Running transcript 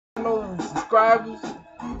no subscribers.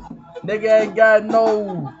 Nigga ain't got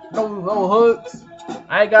no hooks.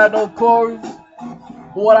 I ain't got no chorus.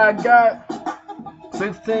 What I got,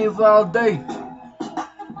 16s all day.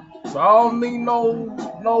 So I don't need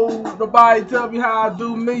nobody tell me how I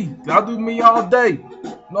do me. I do me all day.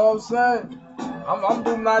 Know what I'm saying? I'm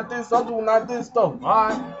doing like this. I'm doing like this though.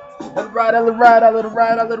 Alright. Let it ride, let it ride out, let it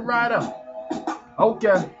ride out, let it ride out.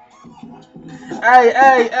 Okay.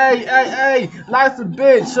 Hey, life's a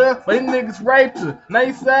bitch, huh? But these niggas raped her. And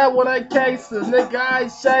they said when I case her, nigga, I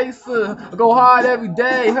ain't chase her. I go hard every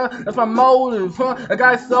day, huh? That's my motive, huh? I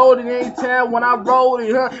got sold in any town when I rolled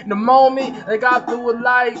it, huh? In the moment, they got through it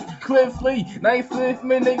like Cliff Lee. They ain't seen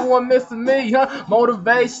me, nigga, one missing me, huh?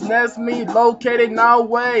 Motivation, that's me, located no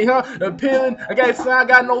way, huh? Appealing, I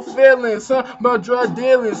got no feelings, huh? But drug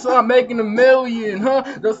dealing, so I'm making a million, huh?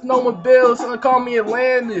 The snowmobiles, huh? Call me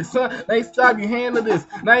Atlantis, huh? They stop you handle this.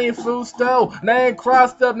 They ain't food stove, they ain't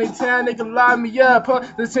crossed up, they tell nigga lie me up, huh?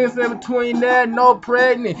 The chance in between that, no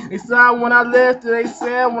pregnant. They said when I left, they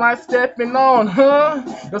said when I stepping on, huh?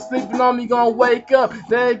 You're sleeping on me, gonna wake up.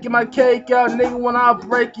 They get my cake out, nigga, when I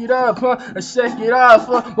break it up, huh? I shake it off,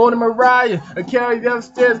 huh? More than Mariah. I carry the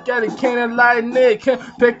upstairs, got a cannon like Nick, huh?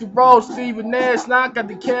 Pick the road, Steven Nash. Now I got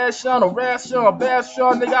the cash on, a rash on, a bash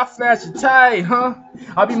on, nigga, I flash it tight, huh?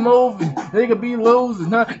 I be moving, nigga be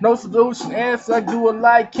losing, huh? No solution, answer, I do it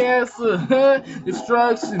like cancer, huh?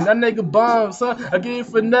 Destruction, that nigga bombs, huh? I get it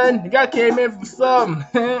for nothing, nigga, I came in for something,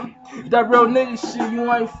 huh? That real nigga shit,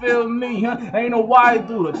 you ain't feel me, huh? Ain't no white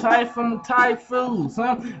dude, a type from the typhoons,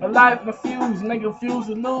 huh? A life infused, nigga fuse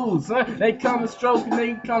to lose, huh? They come and stroke it,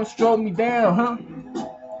 nigga come stroke me down, huh?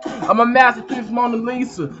 I'm a masterpiece Mona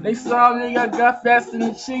Lisa. They saw me, I got faster than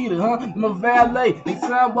a cheetah, huh? I'm a valet. They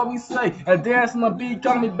sound what we say. I dance on my beat,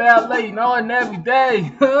 call me ballet. Knowing every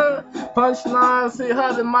day, huh? Punchlines hit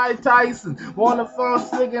harder than Mike Tyson. Wanna fun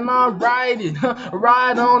sick and I'm riding, huh?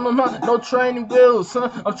 Ride on them, huh? No training wheels, huh?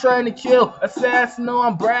 I'm trying to kill. Assassin, no,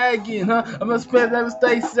 I'm bragging, huh? I'm a spit, never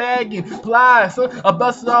stay sagging. Plies, huh? I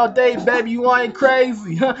bust it all day, baby. You ain't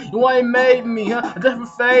crazy, huh? You ain't made me, huh? Different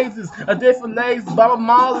phases, a different laces, but I'm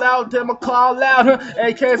all out. Tell my call out, huh?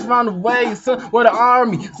 AKs around the waist, huh? With the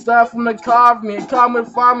army, start from the carve me, call me the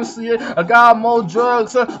pharmacy, huh? I got more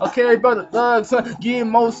drugs, huh? I carry about the thugs, huh? Getting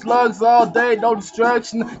more slugs all day, no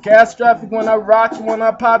destruction. Gas traffic when I rock it, when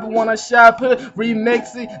I pop it, when I shop it,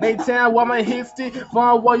 remix it. They tell what my history,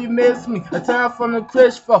 fun what you miss me. A time from the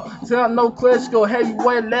Klitschko, tell no Klitschko,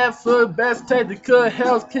 heavyweight left foot, best take the good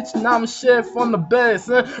Hell's Kitchen, I'm a chef from the best,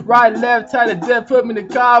 huh? Right, left, tight of death, put me in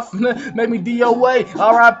the coffin, huh? Make me DOA,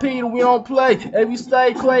 RIP. We don't play. If you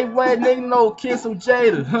stay clay way, nigga, no kiss of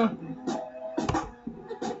Jada, huh?